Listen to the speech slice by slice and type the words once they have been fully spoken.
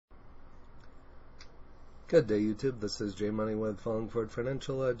Good day, YouTube. This is J Money with Falling Forward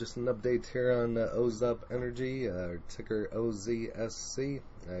Financial. Just an update here on Ozop Energy, ticker OZSC.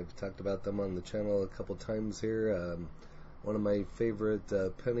 I've talked about them on the channel a couple times here. One of my favorite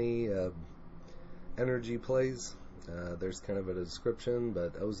penny energy plays. There's kind of a description,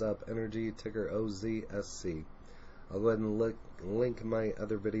 but Ozop Energy, ticker OZSC. I'll go ahead and link my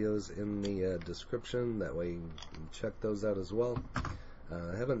other videos in the description. That way you can check those out as well.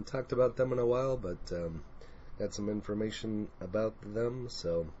 I haven't talked about them in a while, but got some information about them.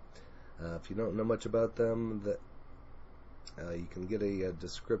 So if you don't know much about them, you can get a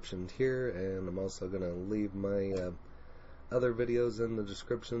description here, and I'm also going to leave my other videos in the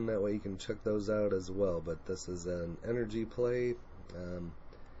description. That way you can check those out as well. But this is an energy play,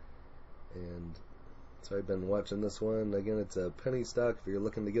 and so I've been watching this one. Again, it's a penny stock. If you're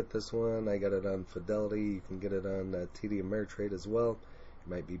looking to get this one, I got it on Fidelity. You can get it on TD Ameritrade as well.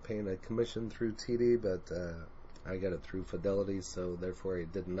 You might be paying a commission through TD, but I got it through Fidelity, so therefore I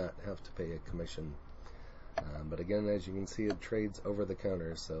did not have to pay a commission. But again, as you can see, it trades over the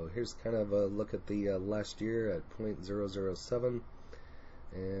counter. So here's kind of a look at the last year at 0.007,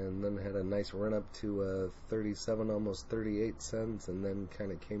 and then had a nice run up to 37, almost 38 cents, and then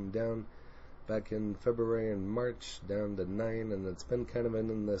kind of came down back in February and March down to 9, and it's been kind of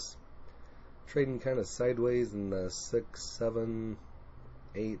in this trading kind of sideways in the 6, 7,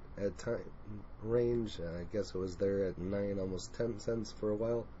 8 at time range. I guess it was there at 9, almost 10 cents for a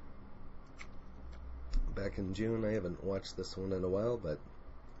while back in June. I haven't watched this one in a while, but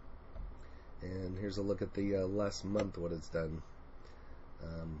and here's a look at the last month, what it's done.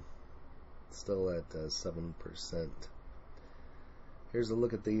 Still at 7%. Here's a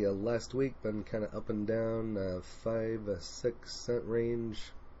look at the last week. Been kind of up and down, 5-6 cent range,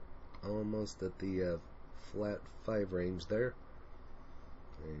 almost at the flat 5 range there.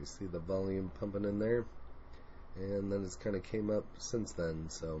 You see the volume pumping in there, and then it's kind of came up since then.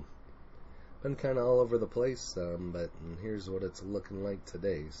 So been kind of all over the place, but here's what it's looking like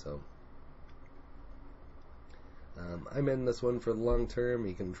today. So I'm in this one for the long term.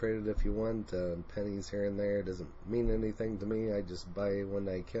 You can trade it if you want. Pennies here and there doesn't mean anything to me. I just buy when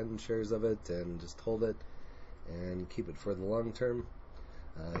I can shares of it and just hold it and keep it for the long term.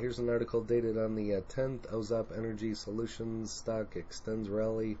 Here's an article dated on the 10th. Ozop Energy Solutions stock extends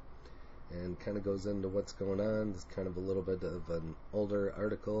rally, and kind of goes into what's going on. It's kind of a little bit of an older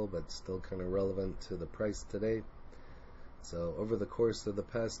article, but still kind of relevant to the price today. So over the course of the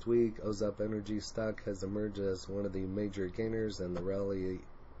past week, Ozop Energy stock has emerged as one of the major gainers, and the rally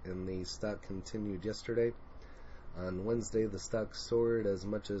in the stock continued yesterday. On Wednesday, the stock soared as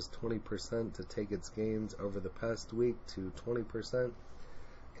much as 20% to take its gains over the past week to 20%.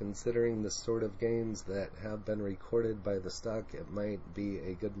 Considering the sort of gains that have been recorded by the stock, it might be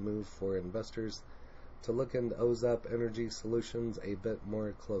a good move for investors to look into Ozop Energy Solutions a bit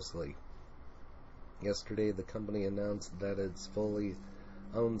more closely. Yesterday, the company announced that its fully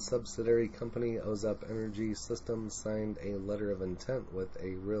owned subsidiary company, Ozop Energy Systems, signed a letter of intent with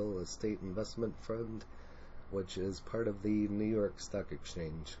a real estate investment fund, which is part of the New York Stock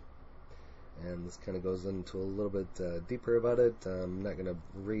Exchange. And this kind of goes into a little bit deeper about it. I'm not going to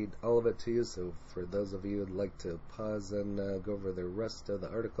read all of it to you, so for those of you who'd like to pause and go over the rest of the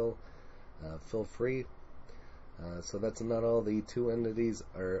article, feel free. So that's not all. The two entities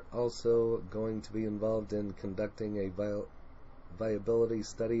are also going to be involved in conducting a viability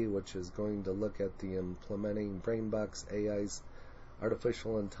study, which is going to look at the implementing BrainBox AI's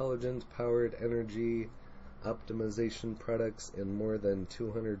artificial intelligence powered energy optimization products in more than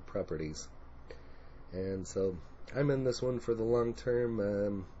 200 properties. And so I'm in this one for the long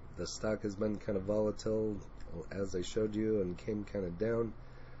term. The stock has been kind of volatile, as I showed you, and came kind of down.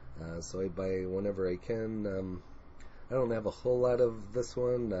 So I buy whenever I can. I don't have a whole lot of this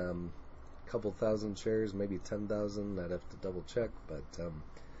one. A couple thousand shares, maybe 10,000. I'd have to double check, but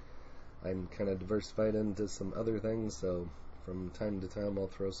I'm kind of diversified into some other things. So from time to time, I'll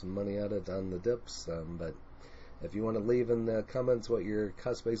throw some money at it on the dips. But if you want to leave in the comments what your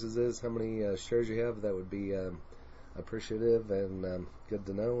cost basis is, how many shares you have, that would be appreciative and good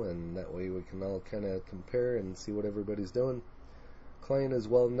to know, and that way we can all kind of compare and see what everybody's doing. Client is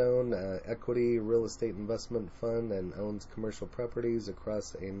well known, equity real estate investment fund, and owns commercial properties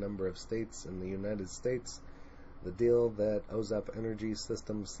across a number of states in the United States. The deal that Ozop Energy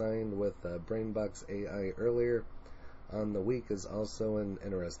Systems signed with BrainBox AI earlier on the week is also an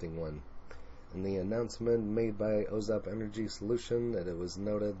interesting one. In the announcement made by Ozop Energy Solutions, it was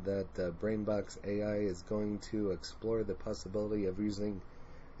noted that BrainBox AI is going to explore the possibility of using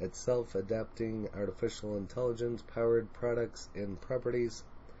its self-adapting artificial intelligence-powered products in properties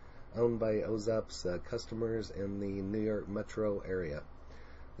owned by Ozop's customers in the New York metro area.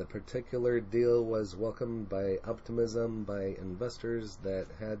 The particular deal was welcomed by optimism by investors that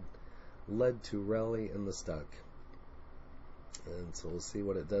had led to rally in the stock. And so we'll see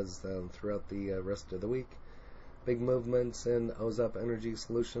what it does throughout the rest of the week. Big movements in Ozop Energy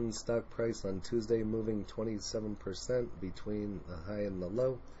Solutions stock price on Tuesday, moving 27% between the high and the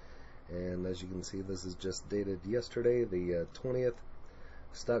low. And as you can see, this is just dated yesterday, the 20th.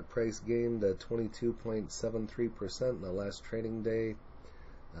 Stock price gained 22.73% in the last trading day,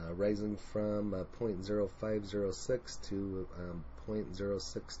 rising from 0.0506 to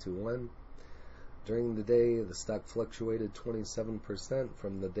 0.0621. During the day, the stock fluctuated 27%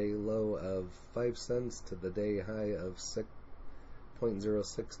 from the day low of 5 cents to the day high of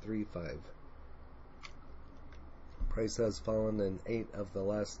 0.0635. Price has fallen in 8 of the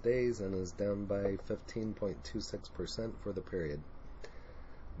last days and is down by 15.26% for the period.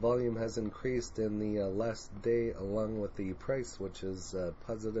 Volume has increased in the last day along with the price, which is a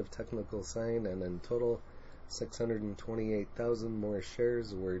positive technical sign, and in total 628,000 more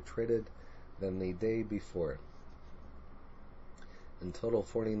shares were traded than the day before. In total,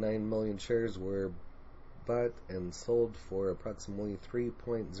 49 million shares were bought and sold for approximately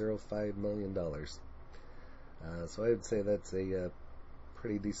 $3.05 million. So I would say that's a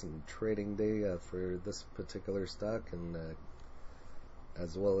pretty decent trading day for this particular stock, and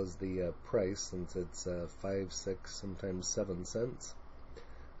as well as the price, since it's 5, 6, sometimes 7 cents.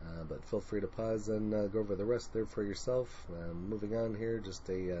 But feel free to pause and go over the rest there for yourself. Moving on here, just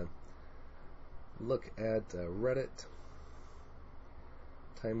a look at Reddit.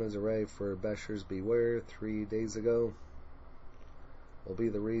 Time has arrived for Bashers Beware. 3 days ago will be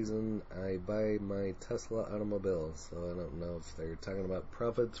the reason I buy my Tesla automobile. So I don't know if they're talking about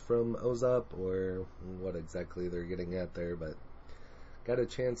profits from Ozop or what exactly they're getting at there, but got a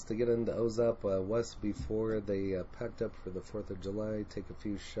chance to get into Ozop West before they packed up for the 4th of July, take a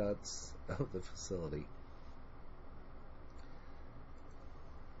few shots of the facility.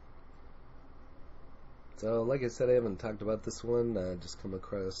 So, like I said, I haven't talked about this one. Just come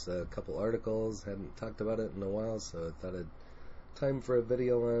across a couple articles. Hadn't talked about it in a while, so I thought it'd time for a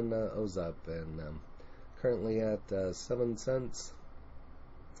video on Ozop. And currently at 7 cents.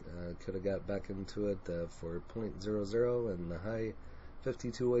 Could have got back into it for 0.00, and the high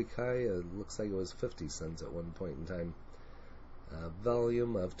 52-week high, looks like it was 50 cents at one point in time.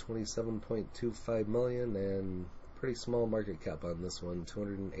 Volume of 27.25 million, and pretty small market cap on this one,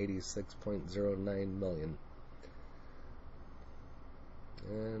 286.09 million.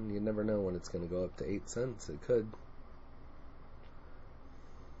 And you never know when it's going to go up to 8 cents. It could.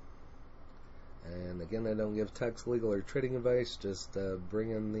 And again, I don't give tax, legal, or trading advice, just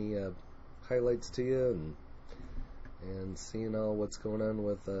bringing the highlights to you and seeing all what's going on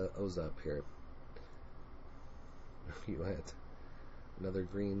with Ozop here. You had another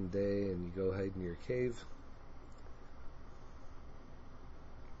green day and you go hide in your cave.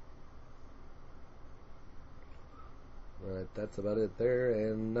 Alright, that's about it there,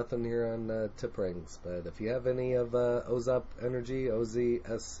 and nothing here on tip rings. But if you have any of Ozop Energy,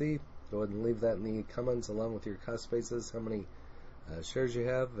 OZSC, go ahead and leave that in the comments along with your cost basis, how many shares you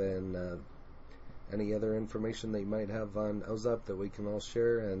have, and any other information that you might have on Ozop that we can all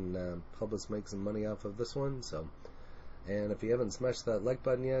share and help us make some money off of this one. So, and if you haven't smashed that like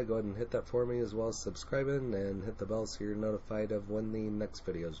button yet, go ahead and hit that for me, as well as subscribing and hit the bell so you're notified of when the next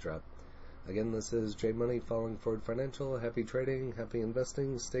videos drop. Again, this is J Money, Falling Forward Financial. Happy trading, happy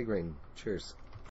investing, stay green. Cheers.